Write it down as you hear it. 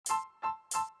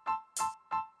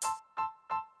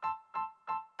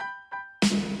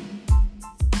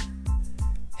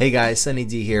Hey guys, Sunny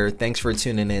D here. Thanks for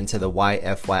tuning in to the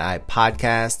YFYI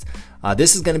podcast.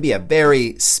 This is going to be a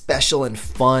very special and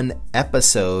fun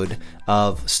episode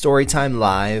of Storytime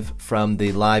Live from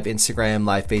the live Instagram,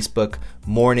 live Facebook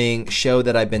morning show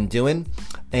that I've been doing.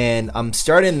 And I'm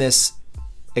starting this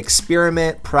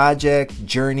experiment, project,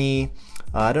 journey.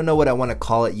 I don't know what I want to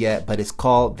call it yet, but it's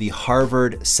called the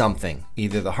Harvard something.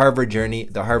 Either the Harvard journey,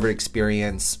 the Harvard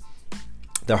experience,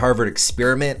 the Harvard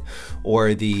experiment,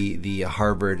 or the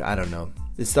Harvard, I don't know.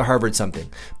 It's the Harvard something.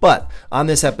 But on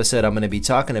this episode, I'm going to be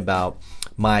talking about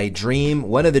my dream,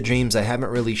 one of the dreams I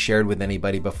haven't really shared with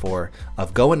anybody before,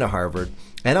 of going to Harvard.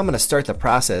 And I'm going to start the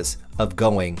process of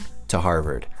going to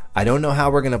Harvard. I don't know how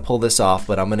we're going to pull this off,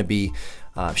 but I'm going to be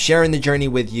sharing the journey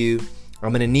with you. I'm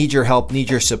going to need your help,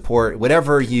 need your support,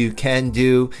 whatever you can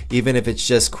do, even if it's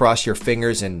just cross your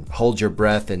fingers and hold your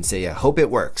breath and say, I hope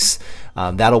it works.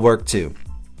 That'll work too.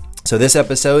 So this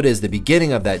episode is the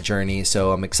beginning of that journey,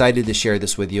 so I'm excited to share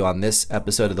this with you on this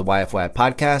episode of the YFYI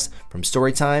podcast from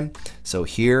Storytime. So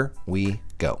here we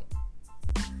go.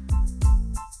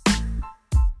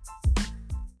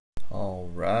 All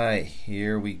right,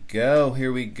 here we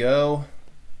go.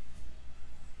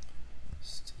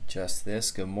 Just adjust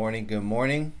this. Good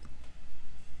morning.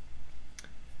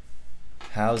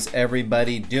 How's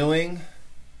everybody doing?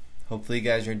 Hopefully you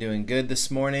guys are doing good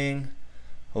this morning.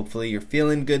 Hopefully you're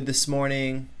feeling good this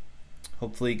morning.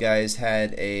 Hopefully you guys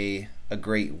had a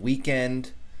great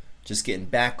weekend. Just getting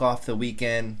back off the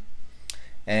weekend.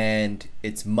 And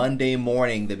it's Monday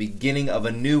morning, the beginning of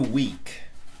a new week.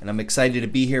 And I'm excited to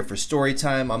be here for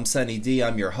Storytime. I'm Sunny D.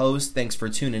 I'm your host. Thanks for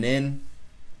tuning in.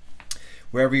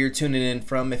 Wherever you're tuning in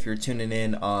from, if you're tuning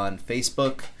in on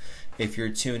Facebook, if you're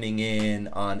tuning in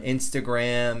on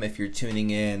Instagram, if you're tuning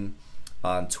in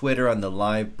on Twitter, on the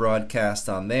live broadcast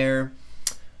on there,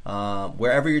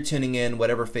 wherever you're tuning in,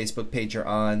 whatever Facebook page you're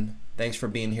on, thanks for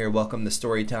being here. Welcome to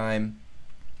Storytime.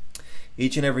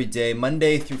 Each and every day,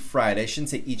 Monday through Friday, I shouldn't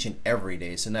say each and every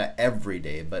day, so not every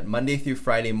day, but Monday through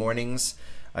Friday mornings,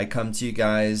 I come to you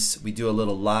guys. We do a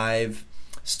little live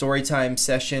Storytime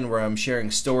session where I'm sharing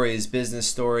stories, business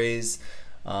stories,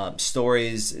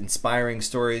 inspiring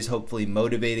stories, hopefully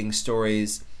motivating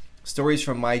stories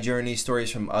from my journey, stories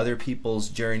from other people's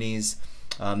journeys.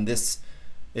 This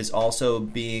is also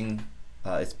being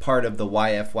it's part of the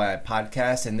YFYI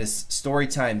podcast and this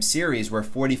Storytime series. We're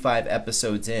 45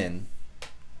 episodes in,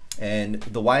 and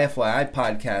the YFYI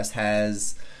podcast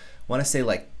has, I want to say,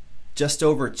 like just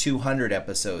over 200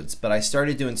 episodes. But I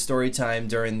started doing Storytime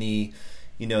during the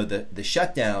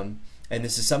shutdown, and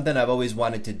this is something I've always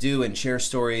wanted to do and share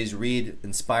stories, read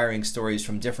inspiring stories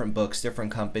from different books,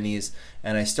 different companies.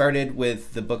 And I started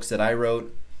with the books that I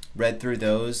wrote, read through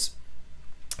those,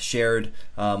 shared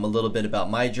a little bit about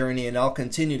my journey, and I'll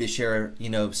continue to share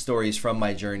stories from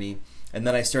my journey. And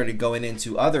then I started going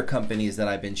into other companies that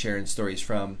I've been sharing stories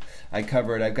from. I've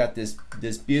got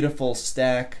this beautiful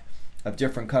stack of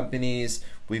different companies.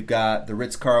 We've got the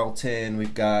Ritz-Carlton,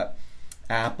 we've got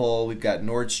Apple, we've got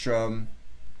Nordstrom,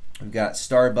 we've got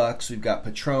Starbucks, we've got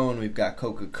Patron, we've got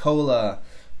Coca-Cola,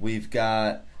 we've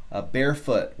got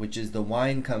Barefoot, which is the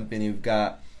wine company, we've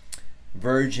got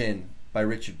Virgin by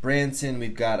Richard Branson,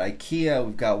 we've got IKEA,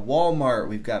 we've got Walmart,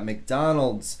 we've got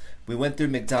McDonald's. We went through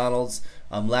McDonald's.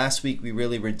 Last week we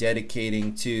really were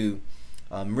dedicating to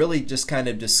really just kind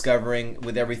of discovering,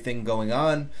 with everything going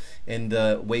on in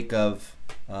the wake of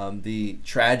the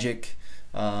tragic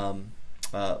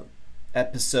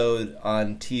episode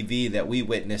on TV that we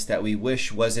witnessed that we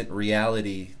wish wasn't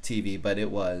reality TV, but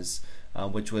it was.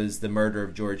 Which was the murder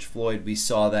of George Floyd. We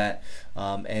saw that.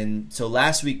 And so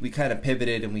last week we kind of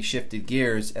pivoted and we shifted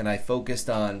gears, and I focused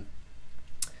on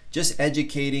just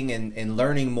educating and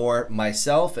learning more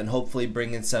myself, and hopefully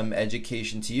bringing some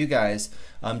education to you guys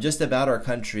just about our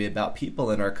country, about people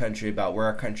in our country, about where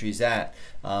our country's at.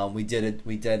 We did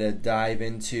a dive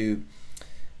into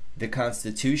the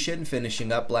Constitution,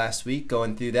 finishing up last week,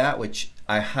 going through that, which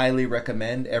I highly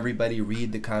recommend everybody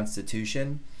read the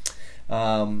Constitution.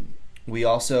 We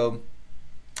also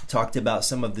talked about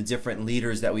some of the different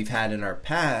leaders that we've had in our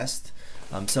past,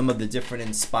 some of the different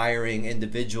inspiring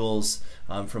individuals,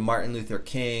 from Martin Luther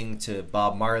King to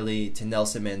Bob Marley to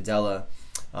Nelson Mandela,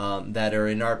 that are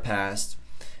in our past.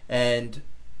 And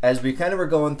as we kind of were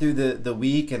going through the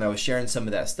week and I was sharing some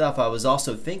of that stuff, I was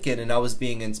also thinking, and I was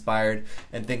being inspired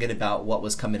and thinking about what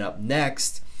was coming up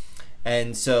next.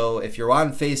 And so if you're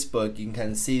on Facebook, you can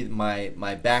kind of see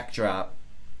my backdrop.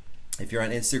 If you're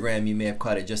on Instagram, you may have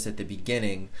caught it just at the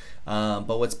beginning.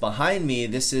 But what's behind me,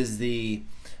 this is the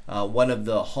one of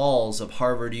the halls of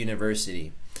Harvard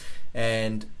University.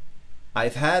 And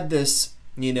I've had this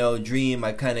dream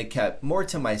I kind of kept more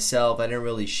to myself. I didn't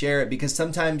really share it because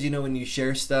sometimes, when you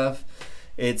share stuff,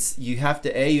 you have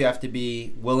to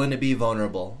be willing to be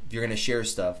vulnerable if you're going to share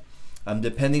stuff.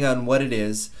 Depending on what it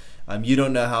is, you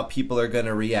don't know how people are going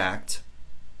to react.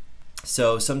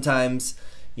 So sometimes,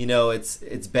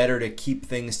 it's better to keep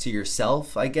things to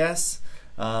yourself, I guess.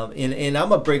 And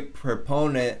I'm a big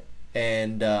proponent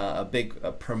and a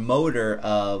promoter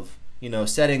of,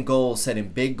 setting goals, setting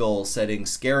big goals, setting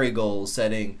scary goals,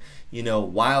 setting,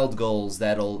 wild goals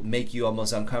that'll make you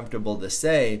almost uncomfortable to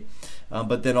say.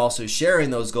 But then also sharing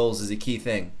those goals is a key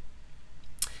thing.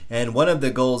 And one of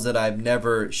the goals that I've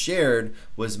never shared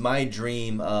was my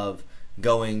dream of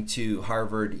going to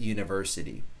Harvard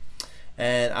University.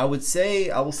 And I will say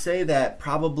that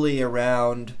probably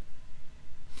around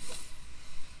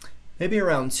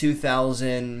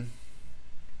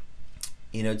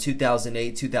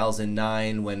 2008,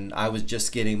 2009, when I was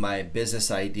just getting my business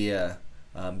idea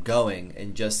going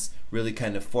and just really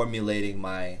kind of formulating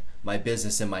my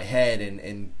business in my head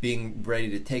and being ready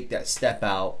to take that step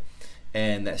out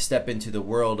and that step into the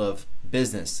world of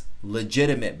business,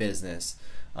 legitimate business,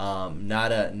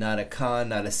 not a con,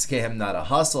 not a scam, not a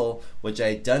hustle, which I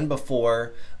had done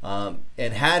before and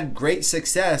had great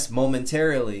success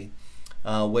momentarily,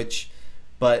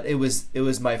 but it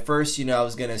was my first. I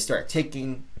was going to start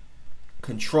taking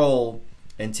control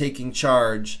and taking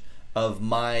charge of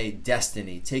my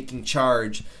destiny, taking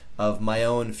charge of my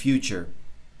own future.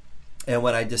 And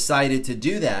when I decided to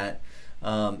do that,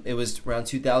 it was around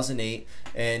 2008,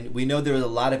 and we know there was a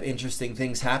lot of interesting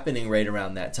things happening right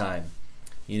around that time.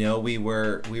 We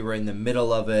were in the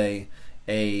middle of a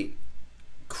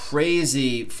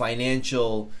crazy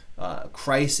financial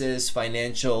crisis,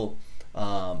 financial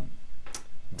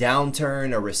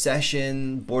downturn, a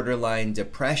recession, borderline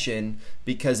depression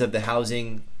because of the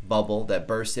housing bubble that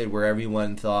bursted, where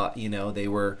everyone thought they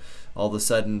were all of a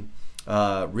sudden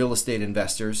real estate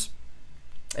investors.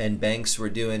 And banks were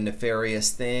doing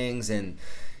nefarious things and,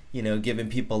 giving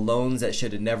people loans that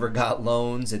should have never got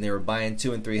loans, and they were buying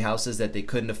 2 and 3 houses that they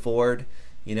couldn't afford.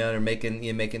 They're making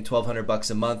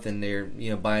 $1,200 a month, and they're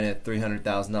buying a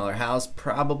 $300,000 house.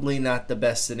 Probably not the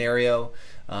best scenario,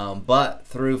 but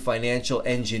through financial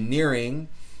engineering,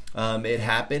 it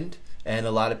happened, and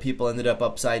a lot of people ended up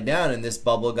upside down. And this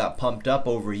bubble got pumped up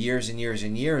over years and years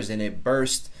and years, and it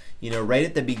burst. Right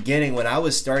at the beginning when I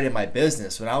was starting my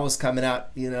business, when I was coming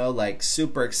out, like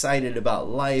super excited about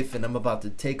life and I'm about to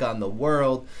take on the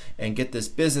world and get this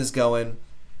business going,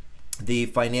 the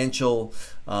financial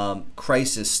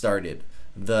crisis started.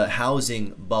 The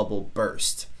housing bubble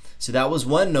burst. So that was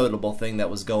one notable thing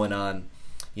that was going on,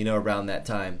 around that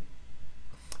time.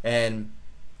 And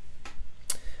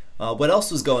what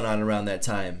else was going on around that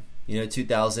time?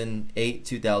 2008,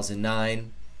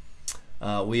 2009.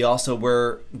 We also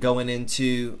were going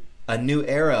into a new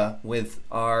era with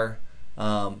our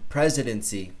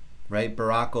presidency, right?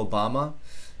 Barack Obama,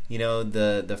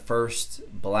 the first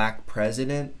black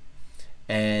president.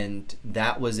 And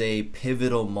that was a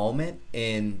pivotal moment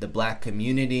in the black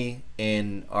community,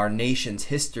 in our nation's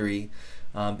history,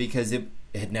 because it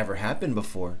had never happened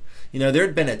before. There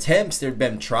had been attempts, there had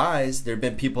been tries, there had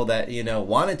been people that,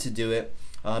 wanted to do it.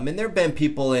 And there have been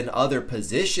people in other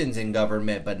positions in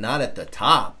government, but not at the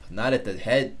top, not at the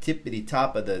tippity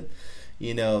top of the,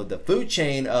 the food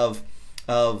chain of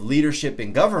leadership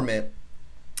in government.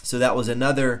 So that was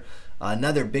another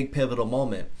big pivotal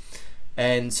moment.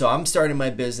 And so I'm starting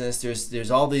my business.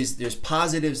 There's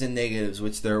positives and negatives,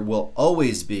 which there will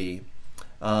always be.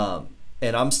 And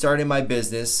I'm starting my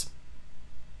business,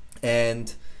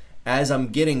 and as I'm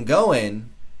getting going,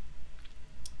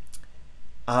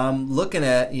 I'm looking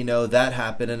at, that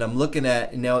happen, and I'm looking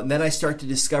at, and then I start to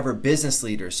discover business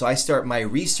leaders. So I start my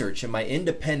research and my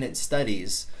independent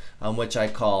studies, which I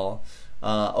call,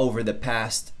 over the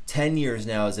past 10 years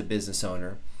now as a business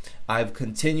owner. I've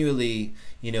continually,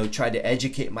 tried to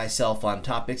educate myself on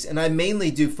topics, and I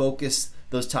mainly do focus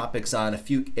those topics on a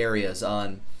few areas,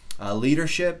 on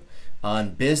leadership,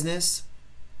 on business,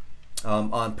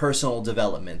 on personal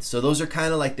development. So those are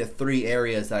kind of like the 3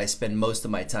 areas that I spend most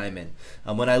of my time in.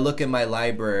 When I look in my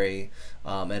library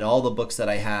at all the books that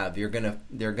I have, they're gonna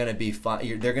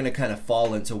kind of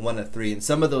fall into one of 3, and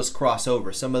some of those cross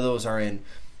over. Some of those are in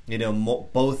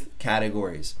both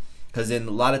categories, because in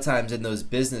a lot of times in those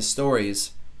business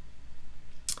stories,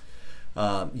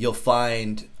 you'll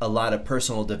find a lot of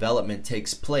personal development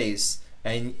takes place,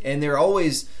 and they're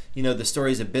always, the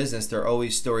stories of business, they're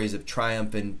always stories of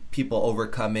triumph and people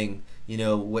overcoming,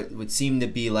 what would seem to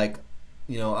be like,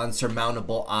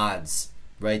 unsurmountable odds,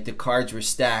 right? The cards were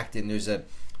stacked, and there's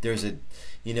there's a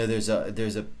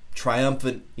there's a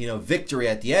triumphant victory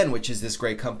at the end, which is this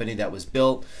great company that was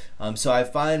built. So I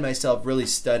find myself really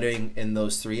studying in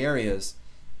those three areas.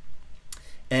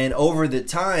 And over the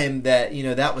time that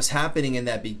that was happening in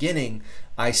that beginning,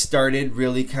 I started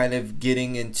really kind of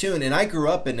getting in tune. And I grew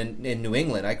up in New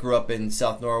England. I grew up in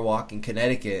South Norwalk in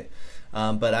Connecticut,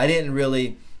 but I didn't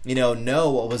really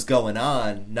know what was going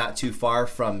on not too far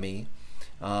from me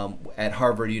at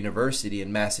Harvard University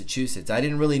in Massachusetts. I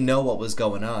didn't really know what was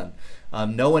going on.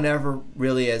 No one ever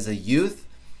really, as a youth,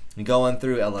 going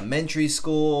through elementary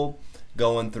school,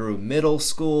 going through middle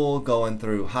school, going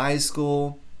through high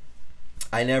school,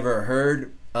 I never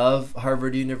heard of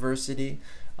Harvard University.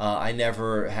 I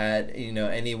never had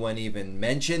anyone even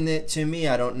mention it to me.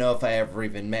 I don't know if I ever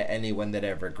even met anyone that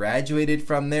ever graduated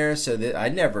from there, so that I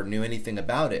never knew anything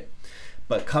about it.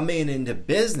 But coming into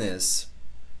business,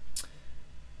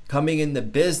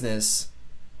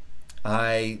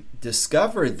 I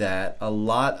discovered that a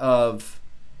lot of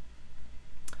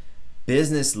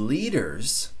business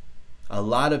leaders, a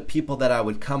lot of people that I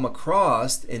would come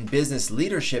across in business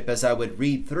leadership, as I would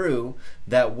read through,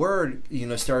 that word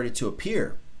started to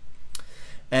appear.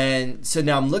 And so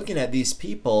now I'm looking at these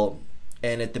people,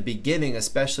 and at the beginning,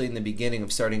 especially in the beginning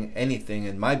of starting anything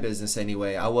in my business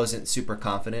anyway, I wasn't super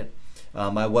confident.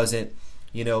 I wasn't,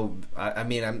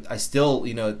 I still,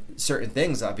 certain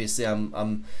things, obviously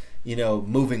I'm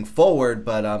moving forward,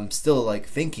 but I'm still like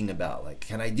thinking about, like,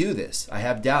 can I do this? I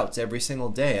have doubts every single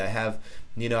day. I have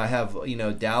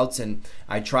doubts, and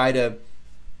I try to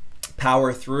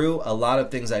power through a lot of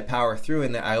things. I power through,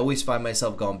 and I always find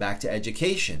myself going back to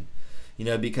education,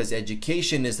 because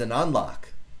education is an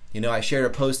unlock. I shared a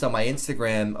post on my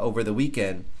Instagram over the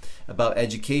weekend about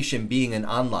education being an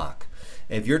unlock.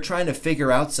 If you're trying to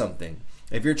figure out something,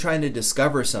 if you're trying to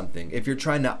discover something, if you're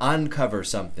trying to uncover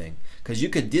something, because you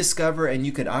could discover and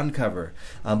you could uncover,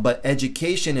 but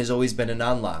education has always been an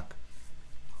unlock.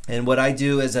 And what I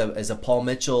do as a Paul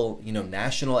Mitchell,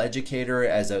 national educator,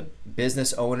 as a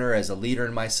business owner, as a leader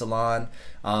in my salon,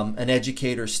 an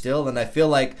educator still, and I feel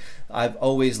like I've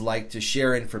always liked to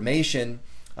share information.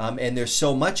 And there's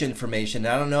so much information.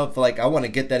 I don't know if I want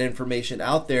to get that information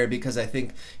out there, because I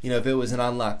think if it was an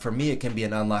unlock for me, it can be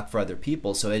an unlock for other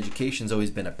people. So education's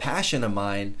always been a passion of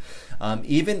mine.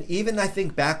 Even I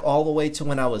think back all the way to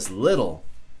when I was little.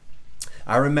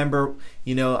 I remember,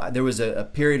 there was a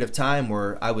period of time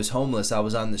where I was homeless. I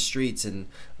was on the streets, and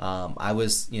I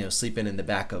was, sleeping in the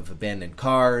back of abandoned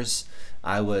cars.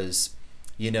 I was,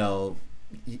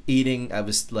 eating. I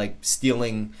was like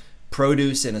stealing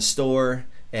produce in a store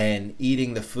and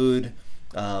eating the food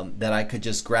that I could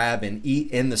just grab and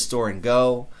eat in the store and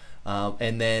go.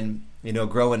 And then,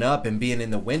 growing up and being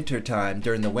in the winter time,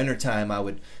 during the winter time, I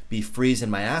would be freezing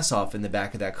my ass off in the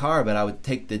back of that car, but I would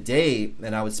take the day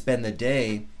and I would spend the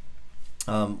day,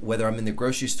 whether I'm in the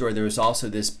grocery store. There was also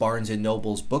this Barnes &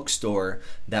 Noble's bookstore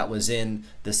that was in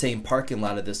the same parking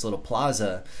lot of this little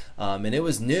plaza, and it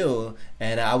was new,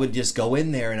 and I would just go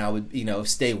in there and I would,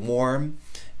 stay warm.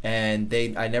 And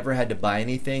I never had to buy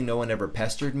anything. No one ever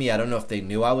pestered me. I don't know if they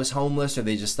knew I was homeless or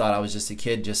they just thought I was just a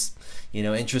kid just,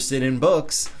 interested in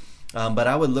books. But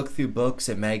I would look through books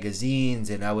and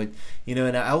magazines, and I would,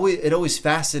 and it always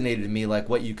fascinated me, like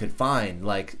what you could find,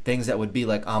 like things that would be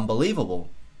like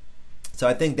unbelievable. So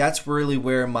I think that's really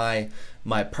where my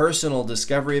personal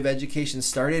discovery of education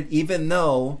started, even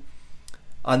though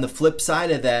on the flip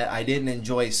side of that, I didn't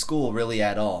enjoy school really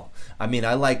at all. I mean,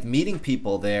 I liked meeting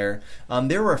people there.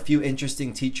 There were a few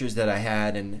interesting teachers that I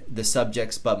had in the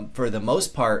subjects, but for the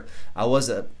most part, I was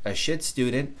a shit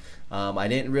student. I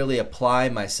didn't really apply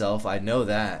myself. I know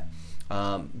that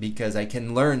because I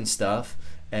can learn stuff,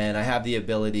 and I have the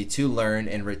ability to learn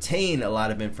and retain a lot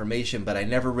of information, but I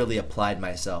never really applied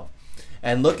myself.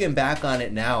 And looking back on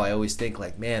it now, I always think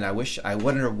like, man, I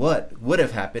wonder what would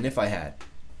have happened if I had.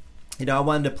 I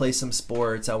wanted to play some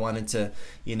sports. I wanted to,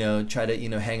 try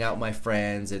to, hang out with my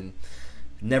friends, and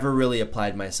never really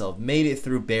applied myself. Made it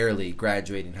through barely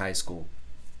graduating high school.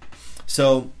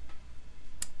 So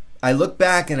I look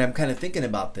back and I'm kind of thinking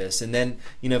about this, and then,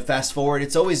 fast forward,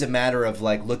 it's always a matter of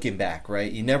like looking back,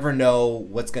 right? You never know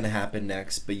what's going to happen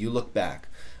next, but you look back.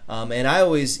 And I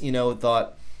always,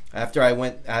 thought, after I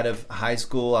went out of high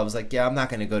school, I was like, yeah, I'm not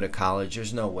going to go to college.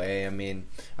 There's no way. I mean,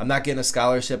 I'm not getting a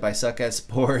scholarship. I suck at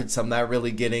sports. I'm not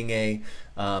really getting a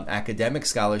academic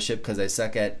scholarship because I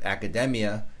suck at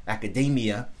academia.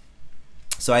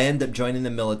 So I ended up joining the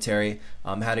military,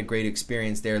 had a great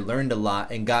experience there, learned a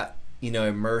lot, and got,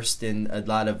 immersed in a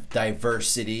lot of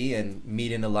diversity and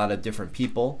meeting a lot of different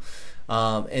people.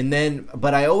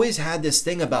 But I always had this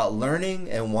thing about learning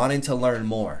and wanting to learn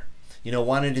more.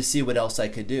 wanted to see what else I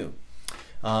could do.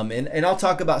 And I'll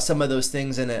talk about some of those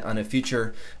things on a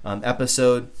future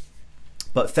episode.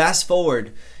 But fast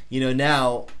forward,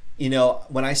 now,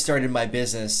 when I started my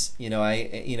business,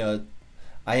 I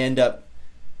end up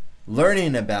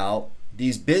learning about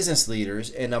these business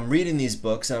leaders, and I'm reading these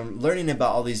books, and I'm learning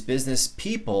about all these business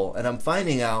people, and I'm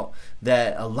finding out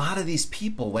that a lot of these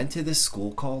people went to this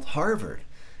school called Harvard.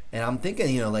 And I'm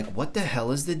thinking, what the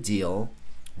hell is the deal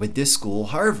with this school,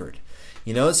 Harvard?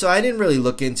 So I didn't really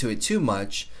look into it too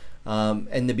much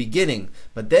in the beginning.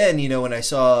 But then, when I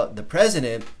saw the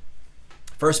president,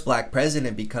 first black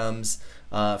president becomes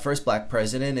first black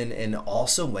president and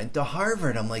also went to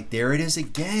Harvard. I'm like, there it is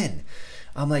again.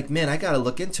 I'm like, man, I got to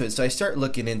look into it. So I start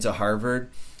looking into Harvard,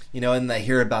 and I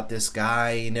hear about this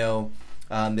guy,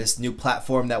 this new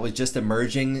platform that was just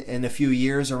emerging in a few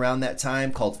years around that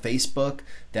time called Facebook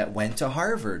that went to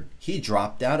Harvard. He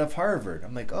dropped out of Harvard.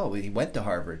 I'm like, oh, he went to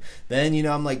Harvard. Then,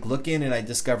 I'm like looking, and I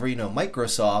discover,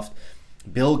 Microsoft,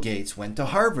 Bill Gates went to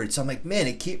Harvard. So I'm like, man,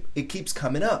 it keeps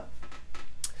coming up.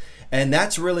 And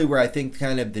that's really where I think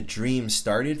kind of the dream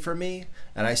started for me.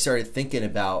 And I started thinking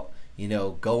about,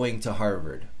 going to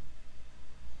Harvard.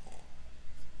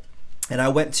 And I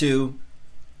went to,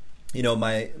 when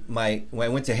I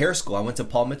went to hair school, I went to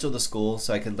Paul Mitchell, the school,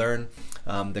 so I could learn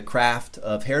the craft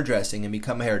of hairdressing and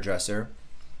become a hairdresser,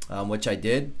 which I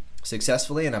did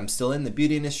successfully, and I'm still in the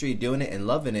beauty industry doing it and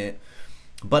loving it.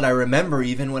 But I remember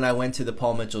even when I went to the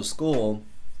Paul Mitchell school,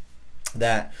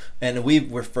 and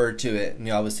we've referred to it,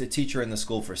 I was a teacher in the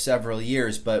school for several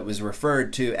years, but it was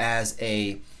referred to as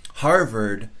a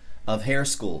Harvard of hair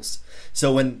schools.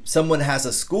 So when someone has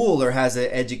a school or has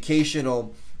an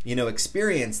educational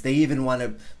experience, they even want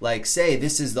to say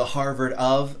this is the Harvard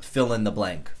of fill in the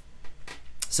blank.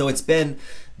 So it's been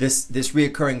this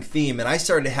reoccurring theme, and I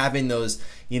started having those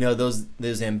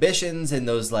those ambitions and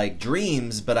those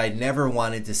dreams, but I never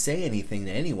wanted to say anything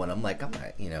to anyone. I'm like, I'm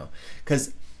not,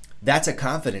 because that's a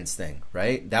confidence thing,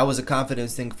 right? That was a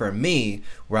confidence thing for me,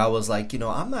 where I was like,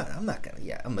 I'm not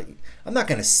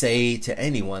gonna say to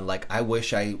anyone I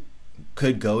wish I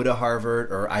could go to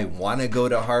Harvard, or I want to go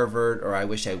to Harvard, or I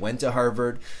wish I went to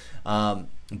Harvard.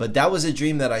 But that was a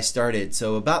dream that I started.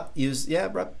 So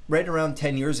right around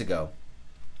 10 years ago.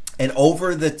 And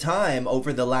over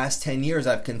the last 10 years,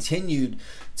 I've continued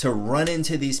to run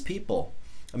into these people.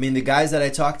 I mean, the guys that I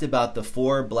talked about, the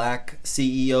 4 black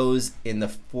CEOs in the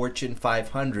Fortune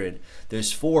 500,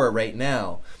 there's 4 right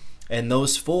now. And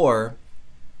those 3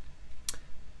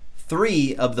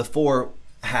 of the 4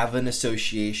 have an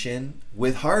association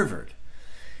with Harvard.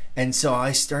 And so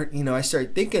I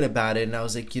started thinking about it, and I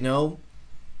was like,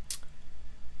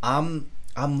 I'm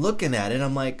looking at it,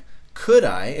 I'm like, could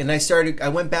I? And I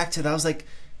went back to that. I was like,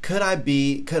 could I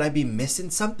be missing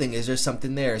something? Is there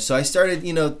something there? So I started,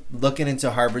 looking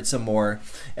into Harvard some more,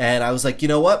 and I was like, you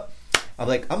know what? I'm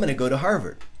like, I'm going to go to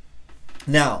Harvard.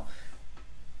 Now,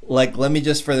 let me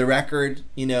just for the record,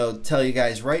 tell you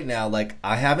guys right now,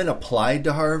 I haven't applied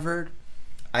to Harvard.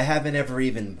 I haven't ever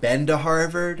even been to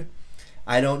Harvard.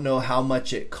 I don't know how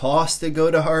much it costs to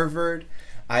go to Harvard.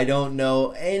 I don't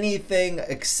know anything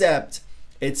except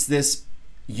it's this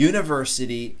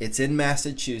university. It's in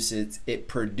Massachusetts. It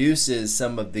produces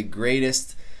some of the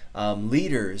greatest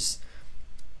leaders,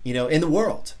 in the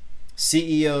world,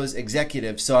 CEOs,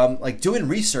 executives. So I'm doing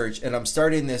research, and I'm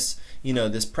starting this,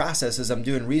 this process as I'm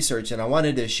doing research. And I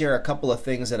wanted to share a couple of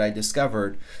things that I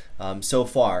discovered so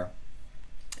far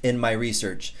in my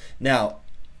research. Now,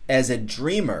 as a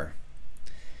dreamer,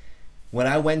 when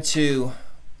I went to,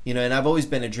 and I've always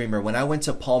been a dreamer, when I went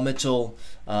to Paul Mitchell,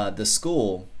 the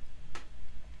school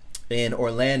in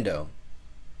Orlando,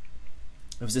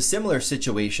 it was a similar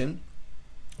situation.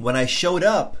 When I showed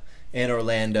up in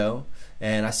Orlando,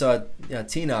 and I saw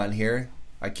Tina on here,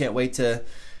 I can't wait to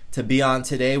be on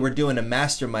today. We're doing a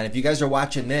mastermind. If you guys are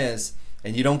watching this,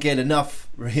 and you don't get enough,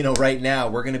 right now,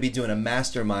 we're going to be doing a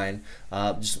mastermind.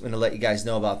 Just going to let you guys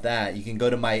know about that. You can go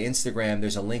to my Instagram.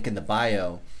 There's a link in the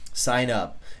bio. Sign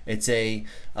up. It's a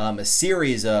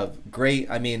series of great.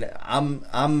 I mean,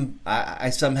 I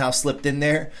somehow slipped in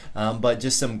there, but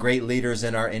just some great leaders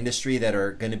in our industry that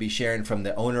are going to be sharing, from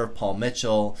the owner of Paul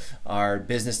Mitchell, our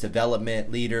business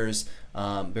development leaders.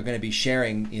 They're going to be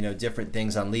sharing, different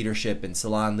things on leadership and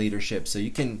salon leadership. So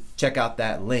you can check out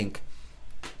that link.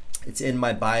 It's in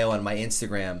my bio on my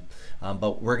Instagram,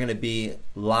 but we're going to be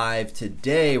live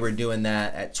today. We're doing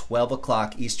that at 12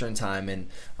 o'clock Eastern time, and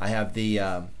I have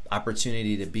the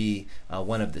opportunity to be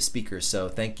one of the speakers. So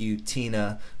thank you,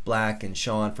 Tina Black and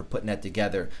Sean, for putting that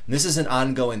together. And this is an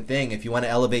ongoing thing. If you want to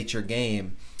elevate your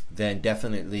game, then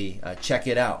definitely check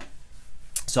it out.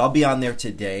 So I'll be on there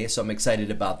today, so I'm excited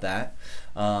about that.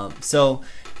 So,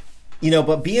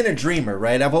 but being a dreamer,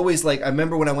 right? I've always I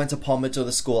remember when I went to Paul Mitchell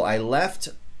the school, I left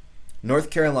North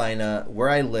Carolina, where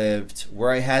I lived,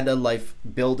 where I had a life,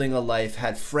 building a life,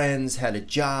 had friends, had a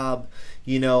job.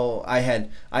 I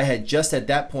had just at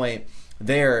that point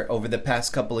there over the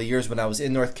past couple of years when I was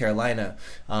in North Carolina,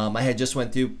 I had just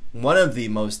went through one of the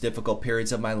most difficult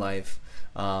periods of my life.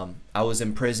 I was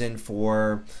in prison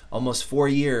for almost 4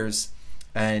 years,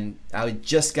 and I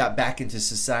just got back into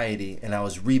society, and I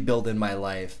was rebuilding my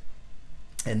life.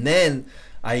 And then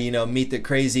I, meet the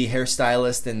crazy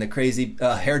hairstylist and the crazy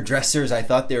hairdressers. I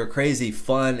thought they were crazy,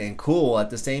 fun, and cool at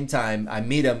the same time. I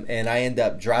meet them, and I end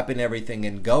up dropping everything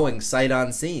and going sight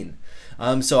unseen.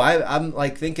 So I'm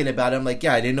thinking about it. I'm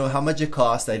yeah, I didn't know how much it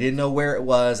cost. I didn't know where it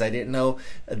was. I didn't know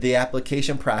the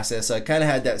application process. So I kind of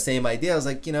had that same idea. I was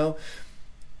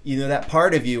that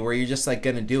part of you where you're just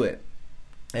going to do it.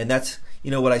 And that's,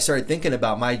 what I started thinking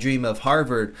about my dream of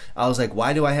Harvard. I was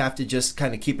why do I have to just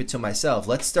kind of keep it to myself?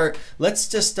 Let's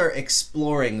just start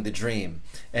exploring the dream.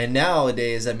 And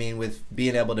nowadays, with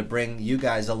being able to bring you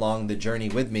guys along the journey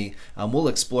with me, we'll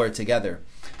explore it together.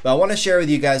 But I want to share with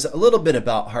you guys a little bit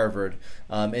about Harvard.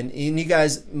 And you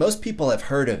guys, most people have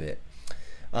heard of it.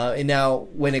 And now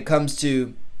when it comes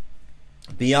to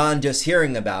beyond just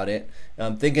hearing about it,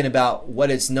 thinking about what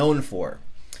it's known for.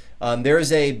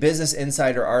 There's a Business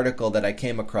Insider article that I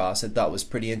came across I thought was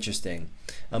pretty interesting.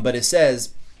 But it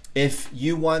says, if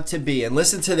you want to be, and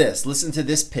listen to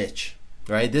this pitch,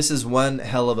 right? This is one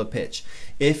hell of a pitch.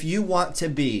 If you want to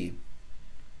be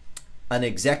an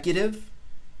executive,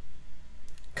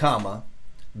 comma,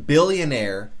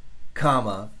 billionaire,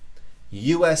 comma,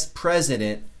 U.S.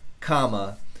 president,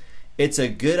 comma, it's a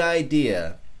good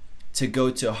idea to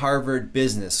go to Harvard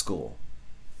Business School.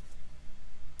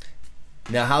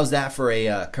 Now, how's that for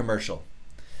a commercial?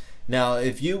 Now,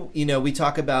 if we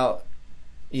talk about,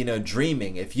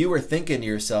 dreaming. If you were thinking to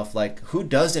yourself, who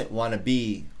doesn't want to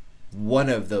be one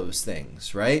of those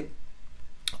things, right?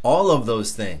 All of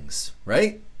those things,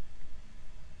 right?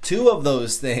 2 of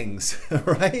those things,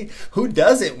 right? Who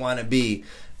doesn't want to be,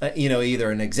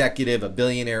 either an executive, a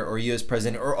billionaire, or U.S.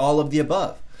 president, or all of the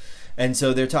above? And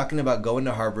so they're talking about going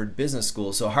to Harvard Business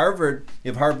School. So Harvard,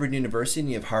 you have Harvard University and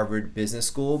you have Harvard Business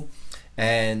School.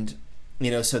 And,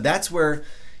 so that's where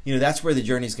the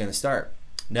journey's going to start.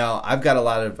 Now, I got a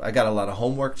lot of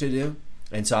homework to do.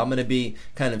 And so I'm going to be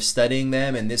kind of studying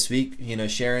them. And this week,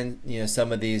 sharing,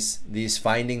 some of these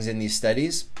findings in these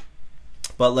studies.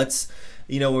 But let's,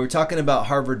 when we're talking about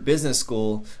Harvard Business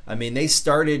School, they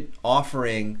started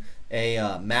offering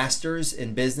a master's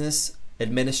in business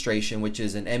administration, which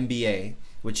is an MBA,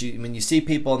 which when you see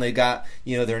people and they got,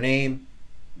 their name,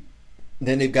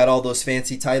 then they've got all those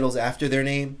fancy titles after their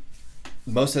name.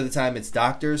 Most of the time it's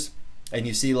doctors. And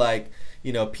you see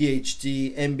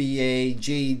PhD, MBA,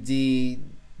 JD,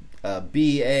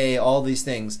 BA, all these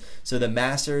things. So the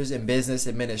Masters in Business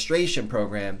Administration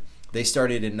program, they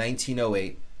started in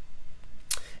 1908.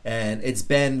 And it's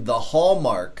been the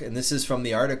hallmark, and this is from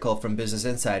the article from Business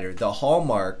Insider, the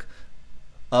hallmark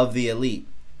of the elite.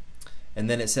 And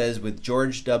then it says with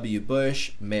George W.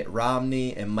 Bush, Mitt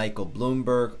Romney, and Michael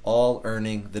Bloomberg all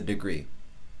earning the degree.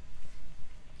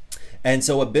 And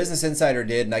so what Business Insider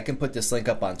did, and I can put this link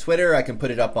up on Twitter, I can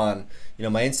put it up on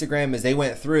my Instagram, is they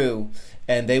went through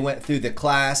the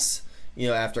class,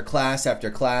 after class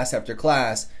after class after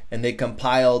class, and they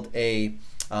compiled a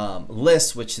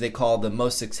list which they call the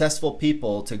most successful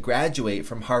people to graduate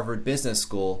from Harvard Business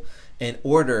School in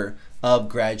order of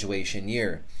graduation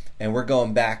year. And we're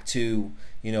going back to,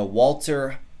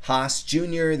 Walter Haas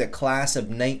Jr., the class of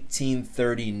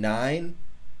 1939.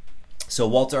 So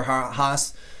Walter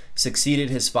Haas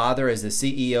succeeded his father as the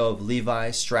CEO of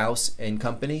Levi Strauss &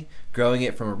 Company, growing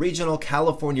it from a regional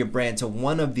California brand to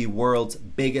one of the world's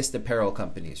biggest apparel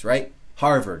companies, right?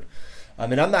 Harvard.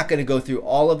 And I'm not going to go through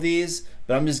all of these,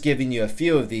 but I'm just giving you a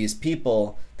few of these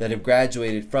people that have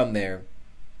graduated from there.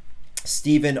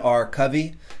 Stephen R.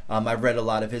 Covey. I've read a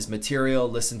lot of his material,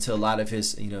 listened to a lot of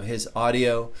his, his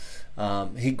audio.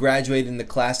 He graduated in the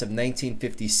class of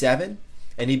 1957,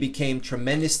 and he became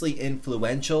tremendously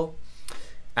influential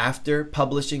after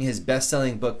publishing his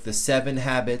best-selling book, The 7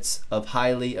 Habits of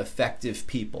Highly Effective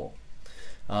People,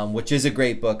 which is a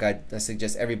great book. I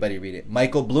suggest everybody read it.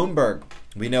 Michael Bloomberg.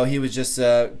 We know he was just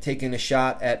taking a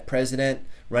shot at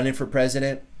running for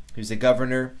president. He was a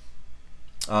governor.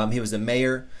 He was a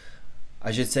mayor.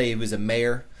 I should say he was a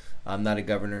mayor, not a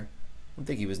governor. I don't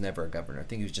think he was never a governor. I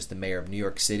think he was just the mayor of New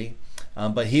York City.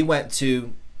 But he went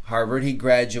to Harvard. He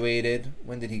graduated.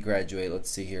 When did he graduate? Let's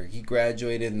see here. He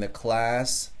graduated in the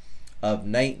class of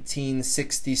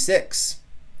 1966.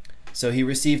 So he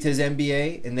received his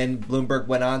MBA, and then Bloomberg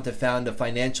went on to found a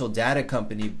financial data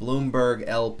company, Bloomberg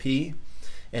LP,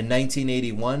 in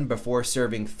 1981 before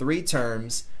serving 3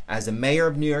 terms as a mayor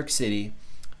of New York City.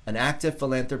 An active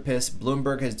philanthropist,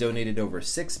 Bloomberg has donated over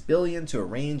 $6 billion to a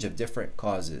range of different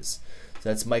causes. So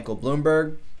that's Michael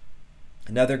Bloomberg.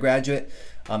 Another graduate,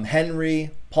 Henry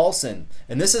Paulson.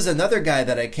 And this is another guy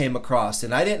that I came across,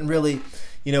 and I didn't really,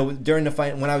 during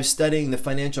when I was studying the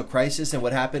financial crisis and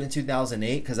what happened in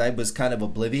 2008, because I was kind of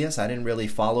oblivious. I didn't really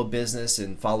follow business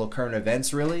and follow current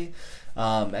events really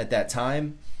at that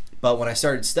time. But when I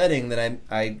started studying, then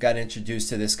I got introduced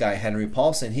to this guy, Henry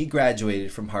Paulson. He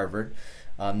graduated from Harvard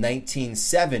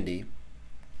 1970,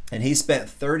 and he spent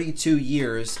 32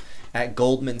 years at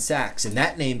Goldman Sachs, and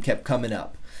that name kept coming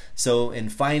up. So in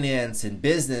finance and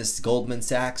business, Goldman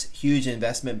Sachs, huge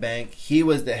investment bank, he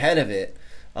was the head of it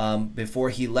before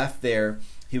he left there.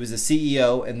 He was the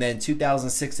CEO, and then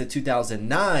 2006 to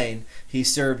 2009, he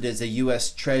served as a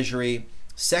U.S. Treasury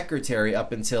Secretary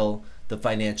up until the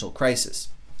financial crisis.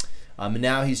 And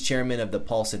now he's chairman of the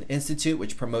Paulson Institute,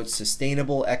 which promotes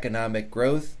sustainable economic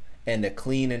growth and a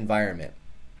clean environment.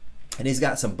 And he's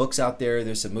got some books out there.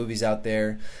 There's some movies out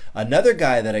there. Another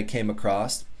guy that I came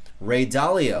across, Ray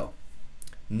Dalio,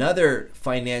 another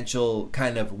financial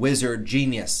kind of wizard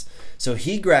genius. So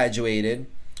he graduated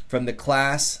from the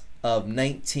class of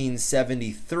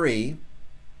 1973.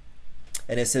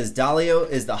 And it says Dalio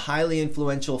is the highly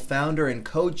influential founder and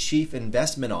co-chief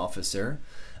investment officer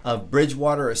of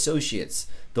Bridgewater Associates,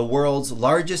 the world's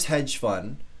largest hedge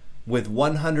fund, with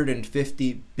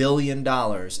 $150 billion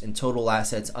in total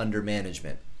assets under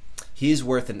management. He's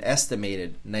worth an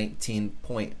estimated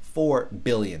 $19.4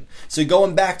 billion. So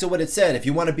going back to what it said, if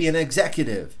you want to be an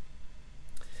executive,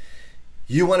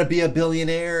 you want to be a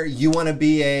billionaire, you want to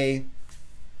be a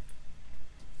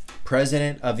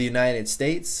president of the United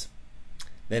States,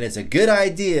 then it's a good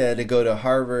idea to go to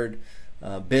Harvard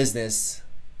Business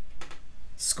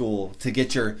School to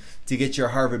get your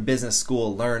Harvard Business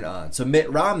School learn on. So Mitt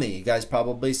Romney,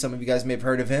 some of you guys may have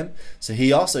heard of him. So he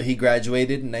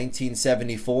graduated in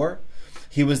 1974.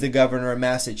 He was the governor of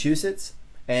Massachusetts,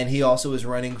 and he also was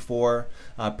running for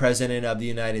president of the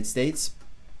United States.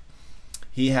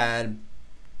 He had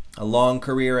a long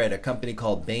career at a company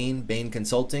called Bain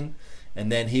Consulting,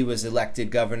 and then he was elected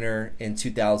governor in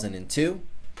 2002.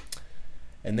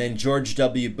 And then George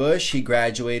W. Bush, he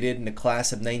graduated in the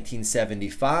class of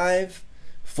 1975.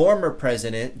 Former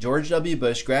President George W.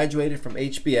 Bush graduated from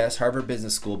HBS, Harvard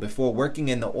Business School, before working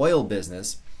in the oil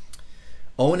business,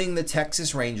 owning the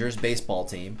Texas Rangers baseball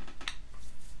team,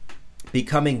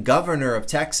 becoming governor of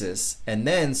Texas, and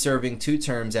then serving 2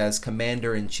 terms as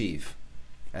commander-in-chief,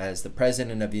 as the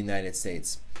President of the United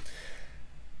States.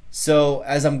 So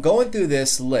as I'm going through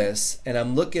this list and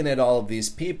I'm looking at all of these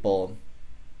people,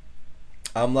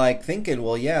 I'm like thinking,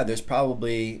 well, yeah, there's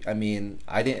probably, I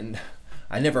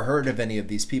never heard of any of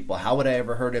these people. How would I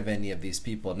ever heard of any of these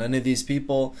people? None of these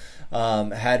people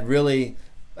had really,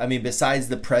 besides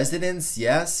the presidents,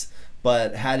 yes,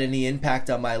 but had any impact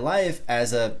on my life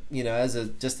as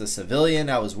just a civilian.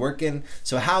 I was working.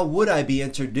 So how would I be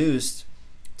introduced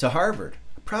to Harvard?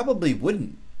 I probably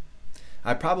wouldn't.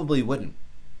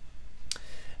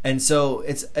 And so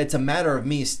it's a matter of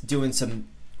me doing some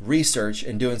research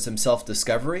and doing some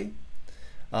self-discovery.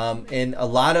 And a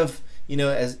lot of,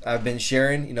 as I've been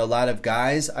sharing, a lot of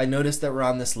guys I noticed that were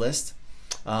on this list.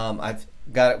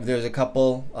 There's a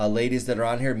couple ladies that are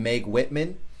on here, Meg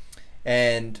Whitman,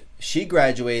 and she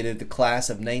graduated the class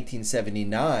of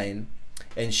 1979,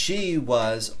 and she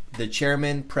was the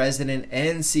chairman, president,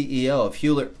 and CEO of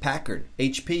Hewlett Packard,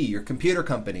 HP, your computer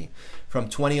company, from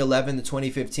 2011 to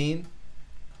 2015.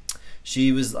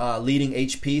 She was leading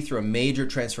HP through a major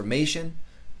transformation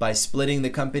by splitting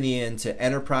the company into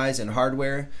enterprise and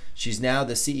hardware. She's now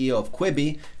the CEO of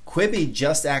Quibi. Quibi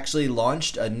just actually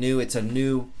launched a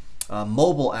new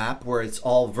mobile app where it's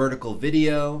all vertical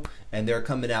video, and they're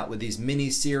coming out with these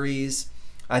mini series.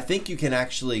 I think you can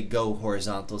actually go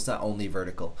horizontal. It's not only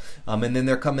vertical. And then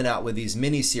they're coming out with these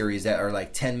mini series that are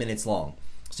like 10 minutes long.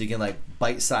 So you can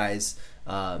bite-size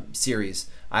series.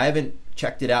 I haven't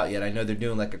checked it out yet. I know they're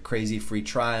doing a crazy free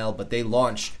trial, but they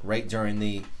launched right during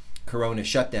the Corona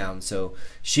shutdown. So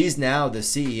she's now the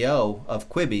CEO of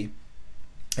Quibi.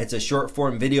 It's a short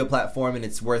form video platform, and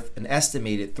it's worth an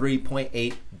estimated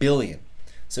 $3.8 billion.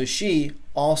 So she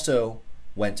also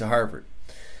went to Harvard.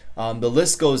 The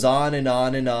list goes on and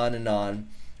on and on and on.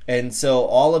 And so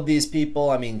all of these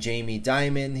people, Jamie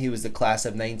Dimon, he was the class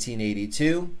of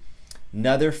 1982.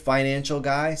 Another financial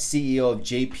guy, CEO of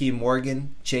JP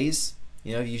Morgan Chase.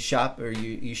 You shop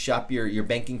your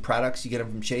banking products, you get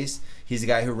them from Chase. He's the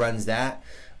guy who runs that.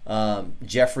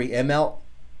 Jeffrey Immelt.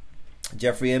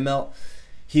 Jeffrey Immelt,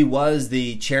 he was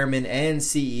the chairman and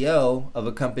CEO of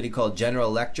a company called General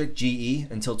Electric, GE,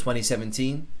 until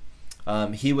 2017.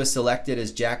 He was selected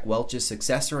as Jack Welch's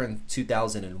successor in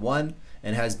 2001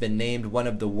 and has been named one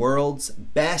of the world's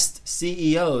best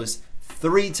CEOs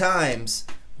 3 times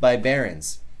by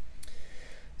Barron's.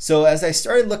 So as I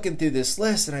started looking through this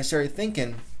list and I started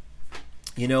thinking,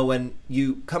 when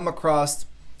you come across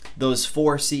those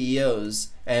 4 CEOs,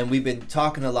 and we've been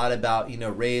talking a lot about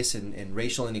race and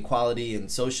racial inequality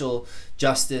and social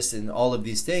justice and all of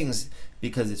these things,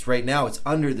 because it's right now it's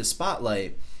under the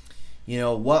spotlight.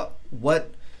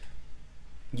 What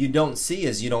you don't see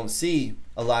is you don't see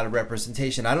a lot of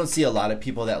representation. I don't see a lot of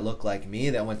people that look like me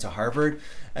that went to Harvard,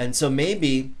 and so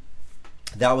maybe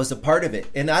that was a part of it.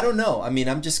 And I don't know. I mean,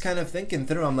 I'm just kind of thinking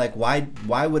through. I'm like, why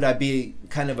would I be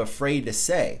kind of afraid to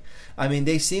say? I mean,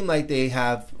 they seem like they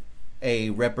have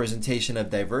a representation of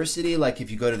diversity. Like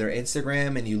if you go to their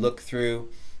Instagram and you look through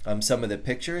some of the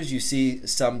pictures, you see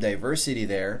some diversity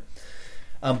there.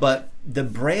 But the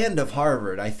brand of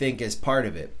Harvard, I think, is part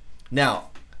of it. Now,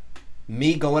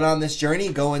 me going on this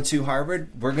journey, going to Harvard,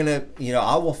 we're gonna,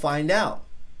 I will find out,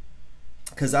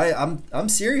 because I'm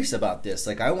serious about this.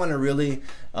 Like I want to really,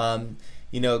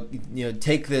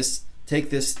 take this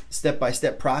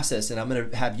step-by-step process, and I'm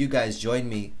gonna have you guys join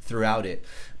me throughout it.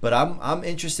 But I'm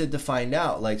interested to find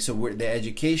out, like, so the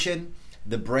education,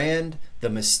 the brand, the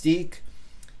mystique,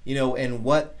 and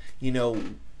what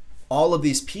all of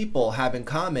these people have in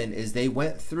common is they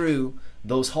went through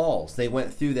those halls, they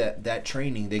went through that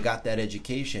training, they got that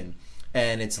education,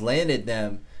 and it's landed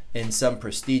them in some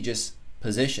prestigious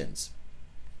positions.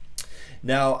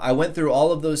 Now, I went through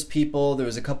all of those people. There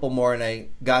was a couple more, and I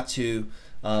got to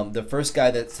the first guy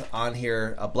that's on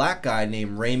here, a black guy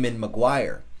named Raymond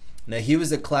McGuire. Now, he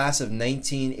was a class of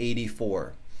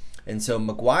 1984. And so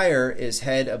McGuire is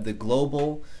head of the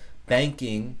global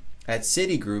banking at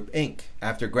Citigroup, Inc.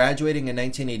 After graduating in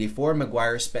 1984,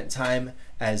 McGuire spent time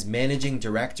as managing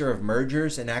director of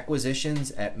mergers and acquisitions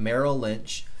at Merrill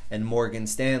Lynch and Morgan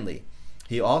Stanley.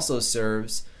 He also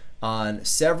serves on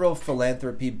several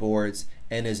philanthropy boards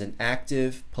and is an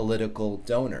active political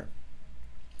donor.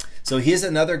 So here's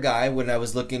another guy when I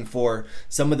was looking for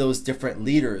some of those different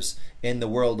leaders in the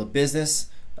world of business.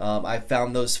 I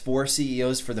found those 4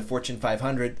 CEOs for the Fortune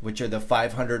 500, which are the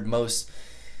 500 most,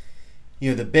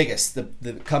 the biggest,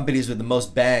 the companies with the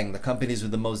most bang, the companies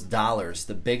with the most dollars,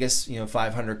 the biggest,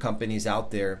 500 companies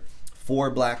out there. 4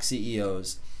 black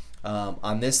CEOs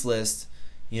on this list,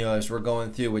 as we're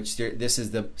going through, which this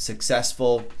is the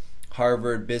successful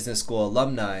Harvard Business School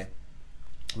alumni.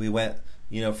 We went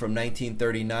from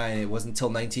 1939, it wasn't until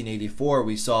 1984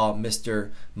 we saw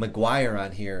Mr. McGuire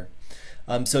on here.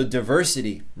 So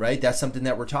diversity, right? That's something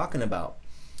that we're talking about.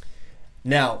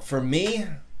 Now, for me,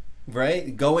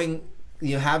 right,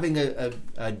 having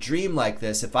a dream like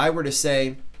this, if I were to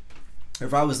say,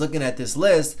 if I was looking at this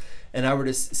list and I were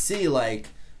to see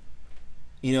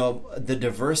the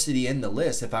diversity in the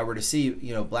list, if I were to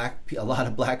see, a lot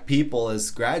of black people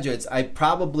as graduates, I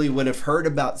probably would have heard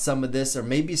about some of this or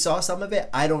maybe saw some of it.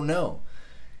 I don't know.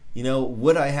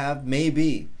 Would I have?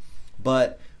 Maybe.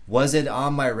 But was it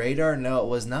on my radar? No, it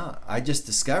was not. I just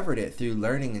discovered it through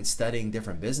learning and studying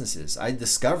different businesses. I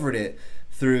discovered it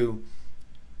through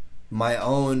my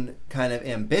own kind of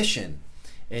ambition.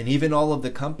 And even all of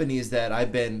the companies that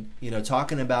I've been,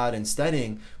 talking about and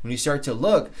studying, when you start to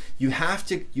look, you have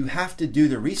to do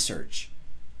the research.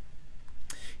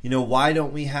 Why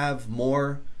don't we have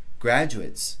more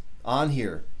graduates on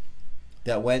here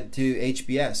that went to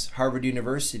HBS, Harvard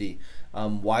University?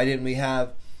 Why didn't we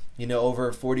have,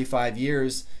 over 45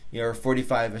 years, or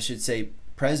 45, I should say,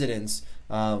 presidents,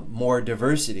 more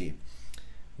diversity?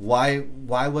 Why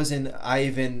wasn't I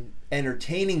even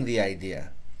entertaining the idea?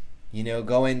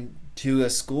 Going to a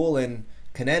school in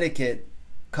Connecticut,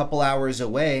 a couple hours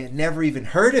away, never even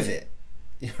heard of it,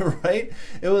 right?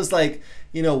 It was like,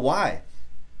 why?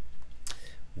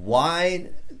 Why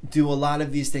do a lot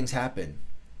of these things happen?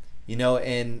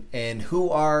 And who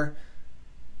are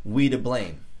we to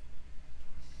blame?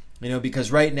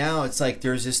 Because right now it's like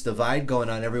there's this divide going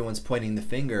on. Everyone's pointing the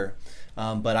finger.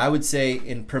 But I would say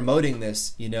in promoting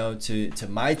this, to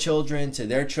my children, to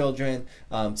their children,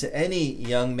 to any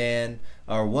young man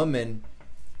or woman,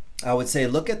 I would say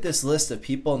look at this list of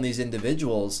people and these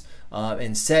individuals,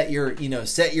 and set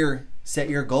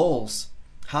your goals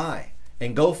high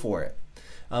and go for it.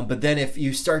 But then if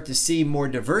you start to see more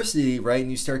diversity, right, and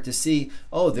you start to see,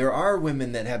 oh, there are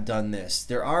women that have done this,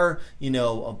 there are,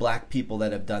 black people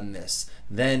that have done this,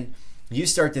 then you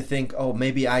start to think, oh,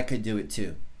 maybe I could do it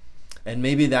too. And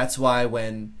maybe that's why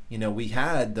when, we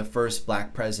had the first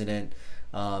black president,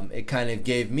 it kind of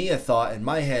gave me a thought in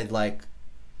my head, like,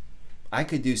 I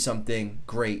could do something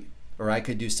great, or I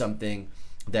could do something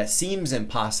that seems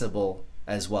impossible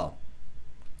as well.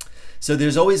 So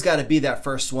there's always got to be that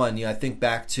first one. I think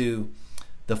back to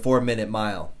the 4-minute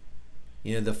mile.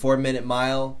 The 4-minute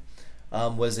mile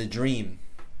was a dream.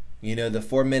 The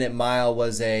 4-minute mile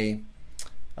was a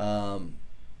thought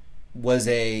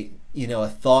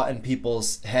in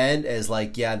people's head as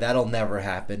like, yeah, that'll never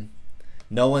happen.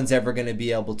 No one's ever going to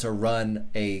be able to run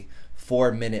a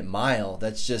 4-minute mile.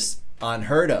 That's just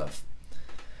unheard of.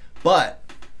 But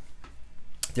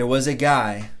there was a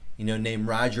guy, named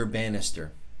Roger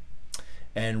Bannister.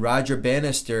 And Roger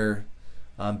Bannister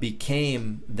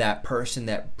became that person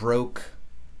that broke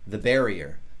the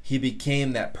barrier. He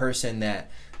became that person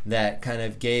that kind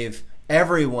of gave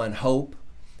everyone hope.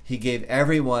 He gave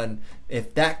everyone,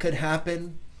 if that could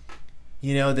happen,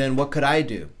 then what could I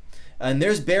do? And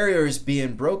there's barriers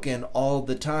being broken all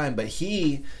the time, but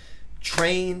he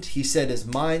trained, he set his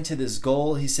mind to this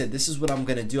goal. He said, this is what I'm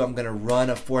going to do. I'm going to run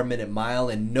a 4-minute mile.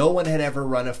 And no one had ever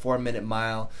run a 4-minute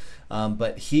mile,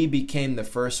 but he became the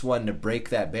first one to break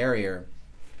that barrier.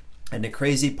 And the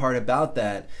crazy part about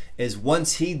that is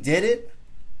once he did it,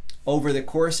 over the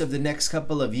course of the next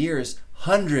couple of years,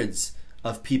 hundreds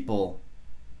of people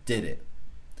did it.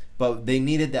 But they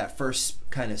needed that first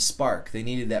kind of spark. They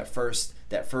needed that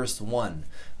first one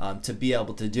to be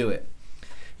able to do it.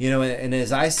 And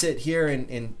as I sit here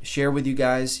and share with you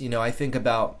guys, I think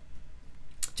about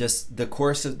just the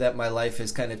course that my life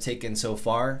has kind of taken so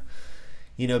far.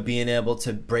 Being able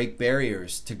to break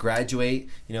barriers, to graduate,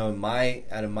 out of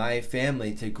my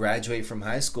family, to graduate from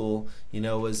high school,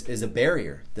 is a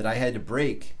barrier that I had to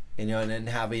break, and then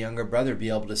have a younger brother be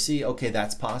able to see, okay,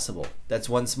 that's possible. That's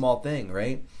one small thing,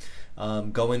 right?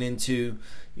 Going into,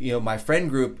 my friend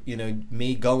group,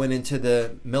 me going into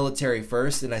the military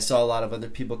first, and I saw a lot of other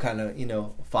people kind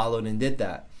of, followed and did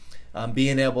that.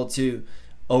 Being able to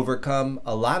overcome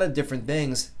a lot of different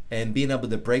things and being able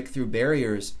to break through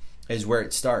barriers is where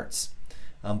it starts.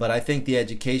 But I think the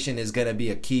education is going to be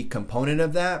a key component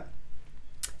of that.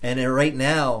 And right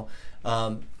now,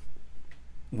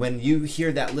 when you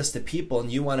hear that list of people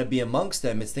and you want to be amongst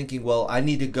them, it's thinking, well, I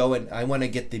need to go and I want to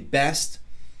get the best,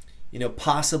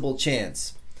 possible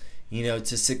chance,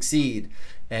 to succeed.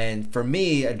 And for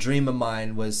me, a dream of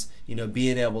mine was,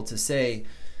 being able to say,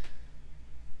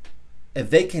 if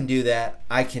they can do that,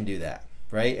 I can do that,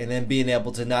 right? And then being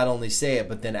able to not only say it,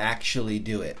 but then actually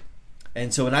do it.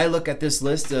 And so when I look at this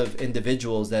list of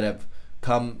individuals that have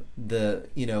come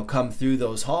through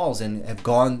those halls and have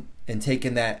gone and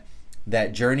taken that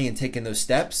journey and taken those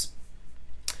steps,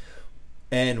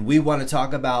 and we want to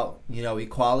talk about,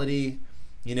 equality,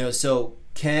 so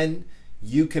can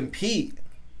you compete?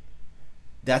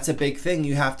 That's a big thing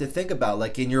you have to think about,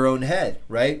 like in your own head,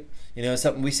 right?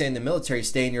 Something we say in the military,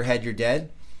 stay in your head, you're dead.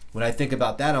 When I think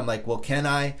about that, I'm like, well, can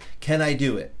I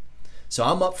do it? So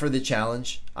I'm up for the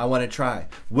challenge. I want to try.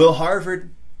 Will Harvard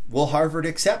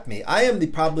accept me? I am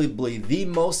probably the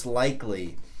most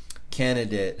likely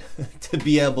candidate to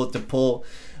be able to pull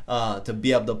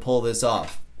this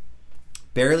off.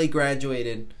 Barely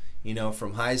graduated,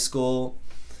 from high school.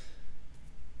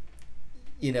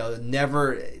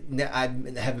 I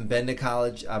haven't been to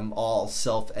college. I'm all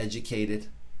self-educated.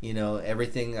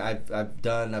 Everything I've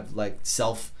done, I've like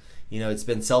it's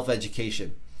been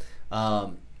self-education.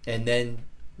 And then,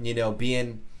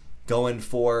 going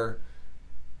for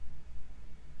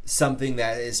something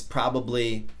that is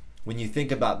probably, when you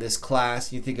think about this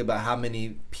class, you think about how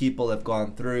many people have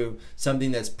gone through,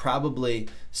 something that's probably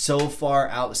so far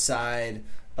outside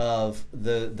of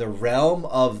the realm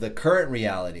of the current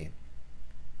reality.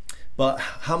 But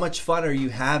how much fun are you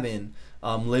having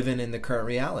living in the current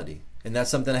reality? And that's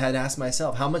something I had to ask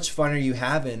myself. How much fun are you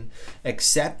having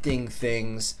accepting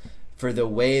things for the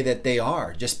way that they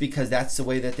are, just because that's the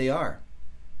way that they are?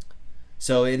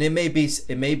 So, and it may be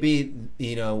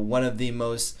one of the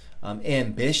most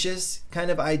ambitious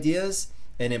kind of ideas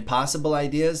and impossible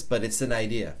ideas, but it's an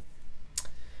idea.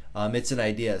 It's an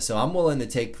idea. So I'm willing to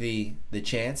take the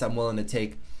chance. I'm willing to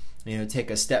take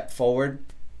a step forward.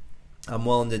 I'm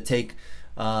willing to take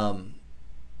a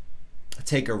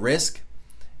risk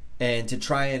and to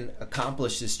try and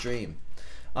accomplish this dream.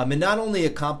 And not only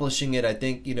accomplishing it, I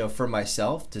think, for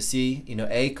myself to see,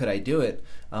 could I do it?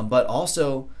 But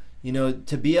also,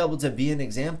 to be able to be an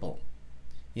example.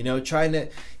 Trying to,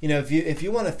 if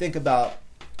you want to think about,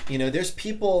 there's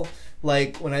people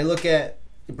like when I look at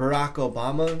Barack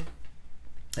Obama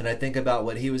and I think about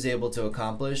what he was able to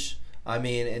accomplish. I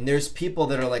mean, and there's people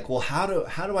that are like, well, how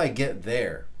do I get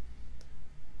there?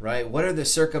 right? What are the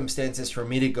circumstances for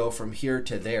me to go from here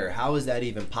to there? How is that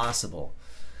even possible?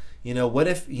 What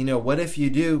if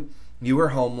you were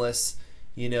homeless,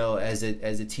 as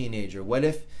a teenager? What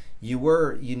if you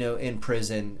were, in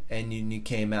prison and you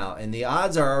came out, and the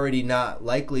odds are already not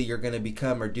likely you're going to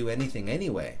become or do anything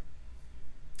anyway.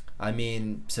 I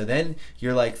mean, so then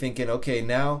you're like thinking, okay,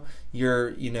 now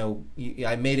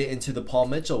I made it into the Paul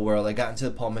Mitchell world. I got into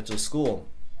the Paul Mitchell school.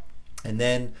 And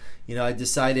then, I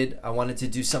decided I wanted to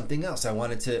do something else. I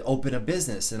wanted to open a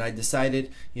business, and I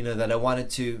decided, that I wanted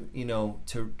to,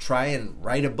 to try and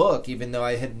write a book, even though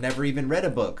I had never even read a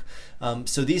book.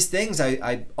 So these things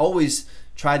I always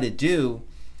try to do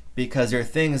because they're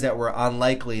things that we're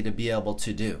unlikely to be able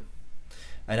to do.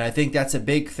 And I think that's a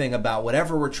big thing about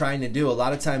whatever we're trying to do. A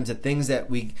lot of times the things that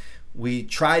we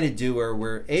try to do or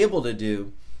we're able to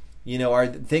do, are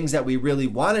things that we really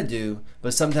want to do,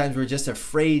 but sometimes we're just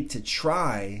afraid to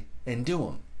try and do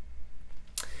them.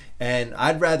 And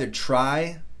I'd rather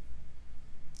try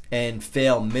and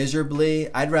fail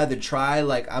miserably. I'd rather try,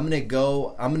 like, I'm gonna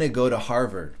go to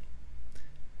Harvard,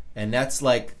 and that's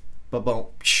like,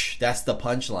 that's the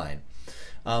punchline.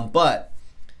 But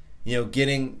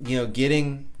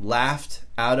getting laughed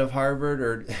out of Harvard,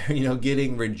 or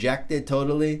getting rejected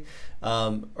totally,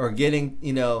 or getting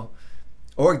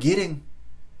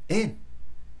in,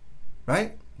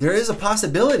 right? There is a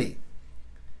possibility.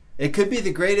 It could be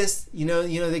the greatest,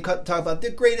 they talk about the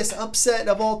greatest upset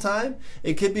of all time.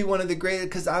 It could be one of the greatest,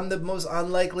 because I'm the most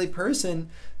unlikely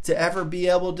person to ever be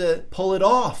able to pull it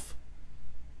off.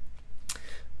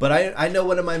 But I know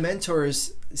one of my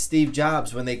mentors, Steve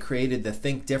Jobs, when they created the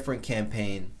Think Different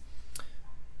campaign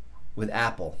with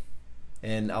Apple.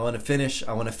 And I want to finish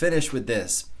with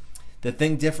this. The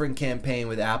Think Different campaign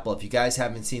with Apple. If you guys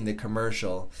haven't seen the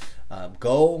commercial,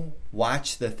 go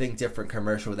watch the Think Different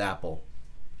commercial with Apple.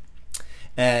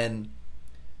 And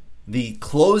the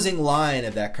closing line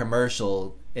of that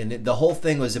commercial, and the whole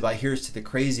thing was about, here's to the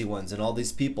crazy ones, and all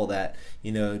these people that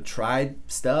tried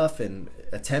stuff and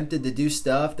attempted to do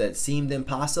stuff that seemed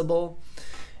impossible.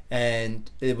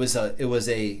 And it was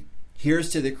a here's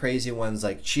to the crazy ones,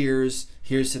 like cheers,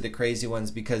 here's to the crazy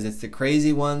ones, because it's the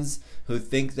crazy ones who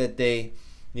think that they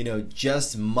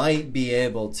just might be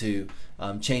able to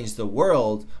change the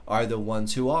world are the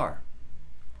ones who are.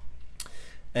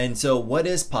 And so what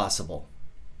is possible?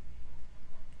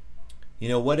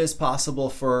 What is possible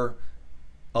for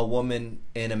a woman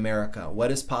in America?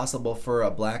 What is possible for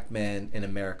a black man in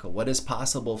America? What is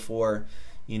possible for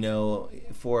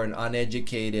an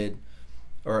uneducated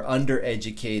or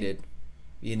undereducated,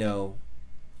 on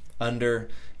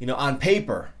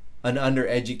paper, an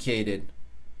undereducated,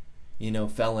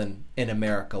 felon in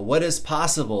America? What is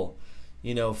possible,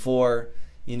 for,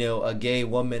 a gay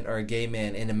woman or a gay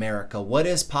man in America? What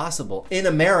is possible in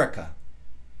America?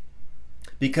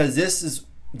 Because this is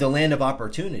the land of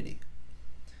opportunity.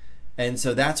 And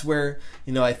so that's where,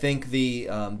 I think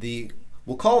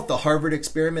we'll call it the Harvard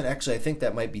experiment. Actually, I think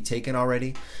that might be taken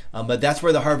already. But that's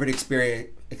where the Harvard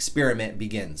experiment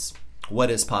begins.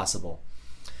 What is possible?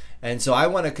 And so I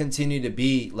want to continue to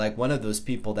be like one of those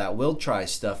people that will try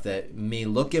stuff that may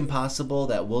look impossible,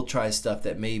 that will try stuff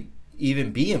that may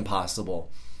even be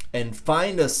impossible, and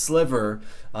find a sliver,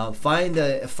 find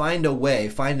a way,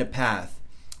 find a path.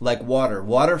 Like water.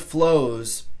 Water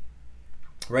flows,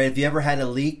 right? If you ever had a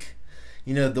leak,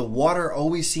 the water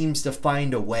always seems to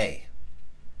find a way.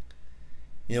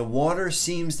 Water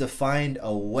seems to find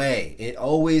a way. It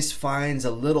always finds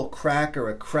a little crack or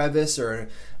a crevice or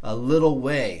a little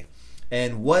way.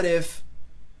 And what if,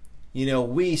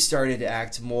 we started to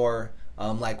act more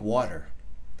like water?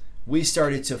 We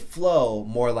started to flow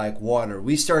more like water.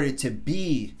 We started to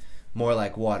be more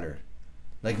like water.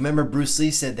 Like, remember Bruce Lee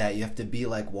said that you have to be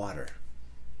like water.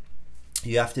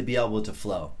 You have to be able to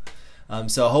flow.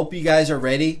 So I hope you guys are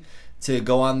ready to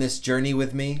go on this journey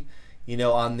with me,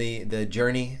 on the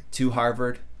journey to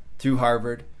Harvard, through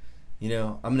Harvard.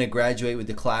 I'm going to graduate with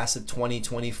the class of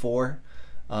 2024.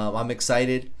 I'm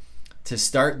excited to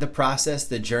start the process,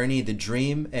 the journey, the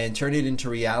dream, and turn it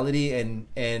into reality,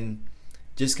 and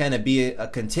just kind of be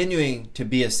continuing to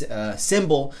be a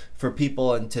symbol for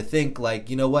people, and to think like,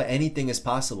 what, anything is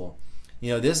possible.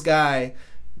 This guy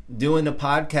doing a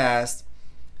podcast,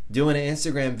 doing an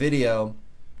Instagram video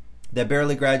that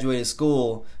barely graduated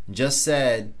school just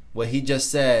said what he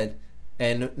just said,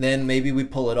 and then maybe we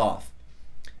pull it off.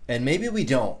 And maybe we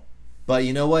don't. But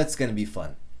you know what? It's going to be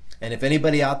fun. And if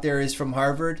anybody out there is from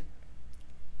Harvard,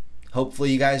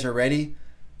 hopefully you guys are ready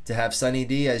to have Sunny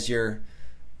D as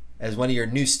one of your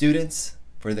new students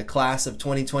for the class of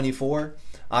 2024.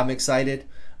 I'm excited.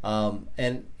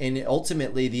 And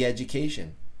ultimately the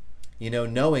education.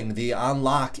 knowing the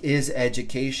unlock is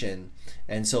education.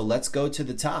 And so let's go to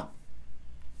the top.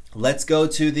 Let's go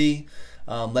to the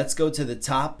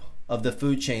top of the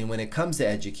food chain when it comes to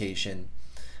education,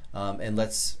 and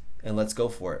let's go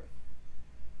for it.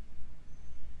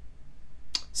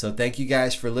 So thank you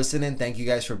guys for listening. Thank you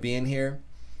guys for being here.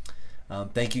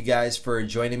 Thank you guys for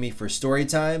joining me for story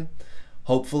time.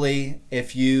 Hopefully,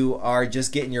 if you are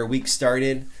just getting your week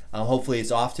started, hopefully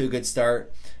it's off to a good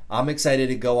start. I'm excited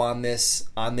to go on this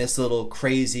little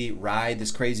crazy ride,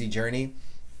 this crazy journey.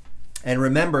 And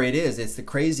remember, it's the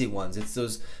crazy ones. It's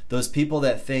those people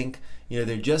that think, you're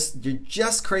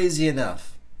just crazy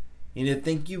enough.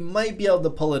 Think you might be able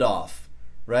to pull it off,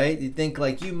 right? You think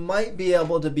like you might be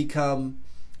able to become,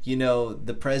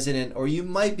 the president, or you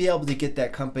might be able to get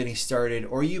that company started,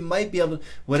 or you might be able to,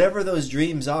 whatever those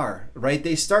dreams are, right?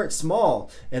 They start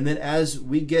small, and then as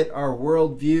we get our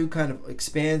worldview kind of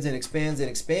expands and expands and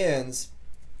expands,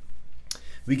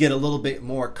 we get a little bit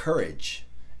more courage.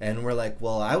 And we're like,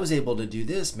 well, I was able to do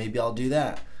this, maybe I'll do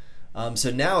that. So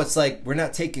now it's like we're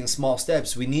not taking small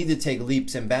steps. We need to take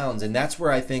leaps and bounds. And that's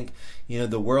where I think,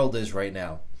 the world is right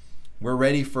now. We're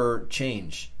ready for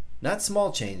change. Not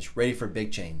small change, ready for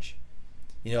big change.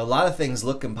 A lot of things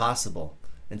look impossible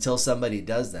until somebody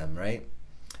does them, right?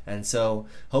 And so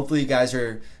hopefully you guys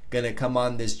are going to come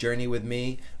on this journey with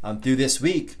me through this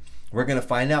week. We're going to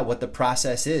find out what the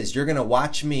process is. You're going to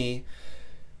watch me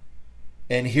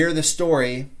and hear the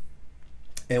story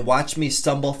and watch me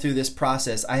stumble through this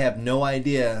process. I have no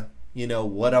idea,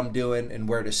 what I'm doing and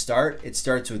where to start. It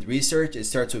starts with research. It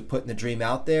starts with putting the dream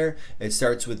out there. It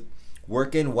starts with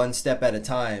working one step at a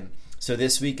time. So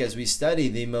this week, as we study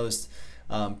the most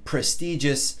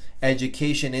prestigious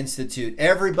education institute,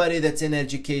 everybody that's in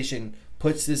education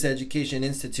puts this education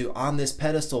institute on this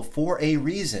pedestal for a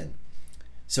reason.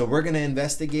 So we're going to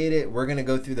investigate it. We're going to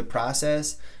go through the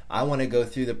process. I want to go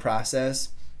through the process,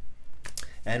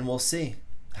 and we'll see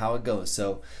how it goes.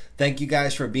 So thank you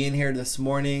guys for being here this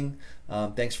morning.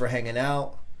 Thanks for hanging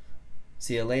out.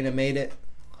 See, Elena made it.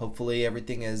 Hopefully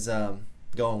everything is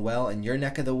going well in your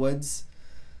neck of the woods.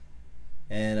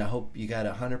 And I hope you got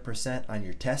 100% on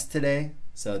your test today.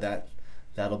 So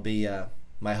that'll be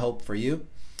my hope for you.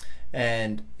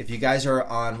 And if you guys are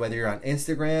on, whether you're on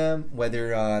Instagram, whether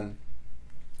you're on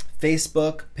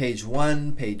Facebook, page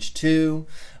 1, page 2,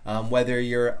 whether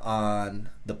you're on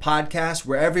the podcast,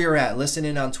 wherever you're at,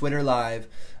 listening on Twitter Live,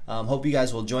 hope you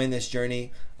guys will join this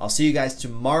journey. I'll see you guys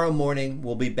tomorrow morning.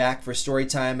 We'll be back for story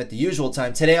time at the usual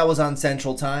time. Today I was on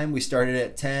Central Time. We started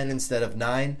at 10 instead of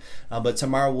 9, but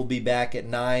tomorrow we'll be back at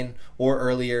 9 or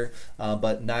earlier,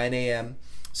 but 9 a.m.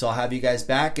 So I'll have you guys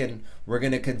back, and we're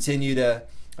going to continue to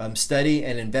study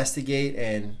and investigate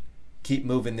and keep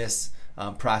moving this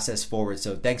process forward.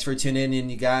 So thanks for tuning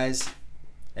in, you guys,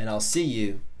 and I'll see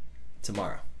you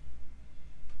tomorrow.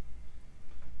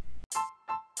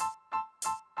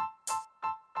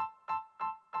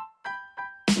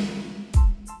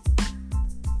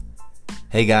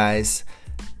 Hey guys,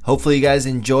 hopefully you guys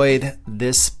enjoyed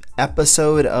this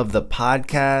episode of the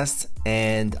podcast,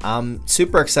 and I'm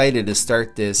super excited to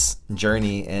start this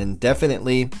journey, and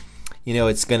definitely,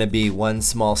 it's going to be one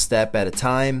small step at a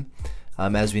time.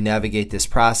 As we navigate this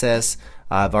process,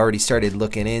 I've already started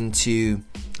looking into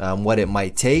what it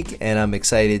might take, and I'm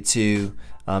excited to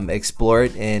explore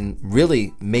it and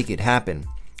really make it happen.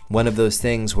 One of those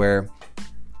things where,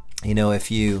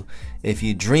 if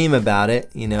you dream about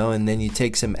it, and then you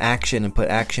take some action and put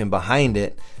action behind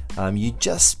it, you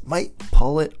just might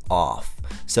pull it off.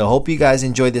 So hope you guys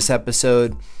enjoyed this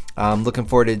episode. I'm looking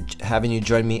forward to having you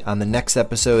join me on the next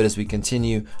episode as we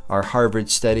continue our Harvard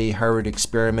study, Harvard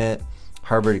experiment,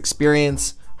 Harvard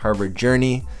experience, Harvard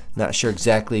journey. Not sure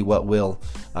exactly what we'll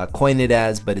coin it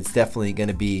as, but it's definitely going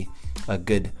to be a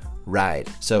good ride.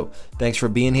 So thanks for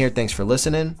being here. Thanks for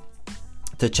listening.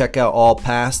 To check out all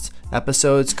past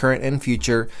episodes, current and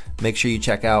future, make sure you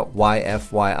check out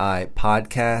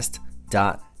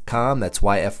yfyipodcast.com. That's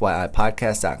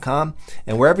yfyipodcast.com.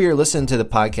 And wherever you're listening to the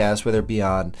podcast, whether it be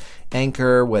on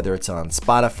Anchor, whether it's on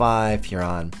Spotify, if you're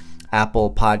on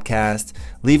Apple Podcast,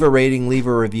 leave a rating, leave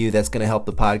a review. That's going to help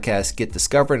the podcast get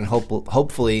discovered, and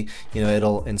hopefully,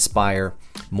 it'll inspire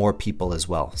more people as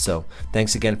well. So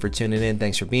thanks again for tuning in.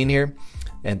 Thanks for being here.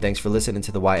 And thanks for listening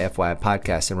to the YFYI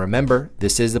podcast. And remember,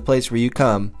 this is the place where you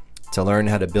come to learn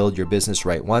how to build your business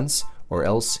right once, or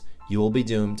else you will be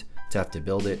doomed to have to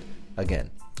build it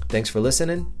again. Thanks for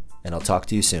listening, and I'll talk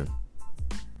to you soon.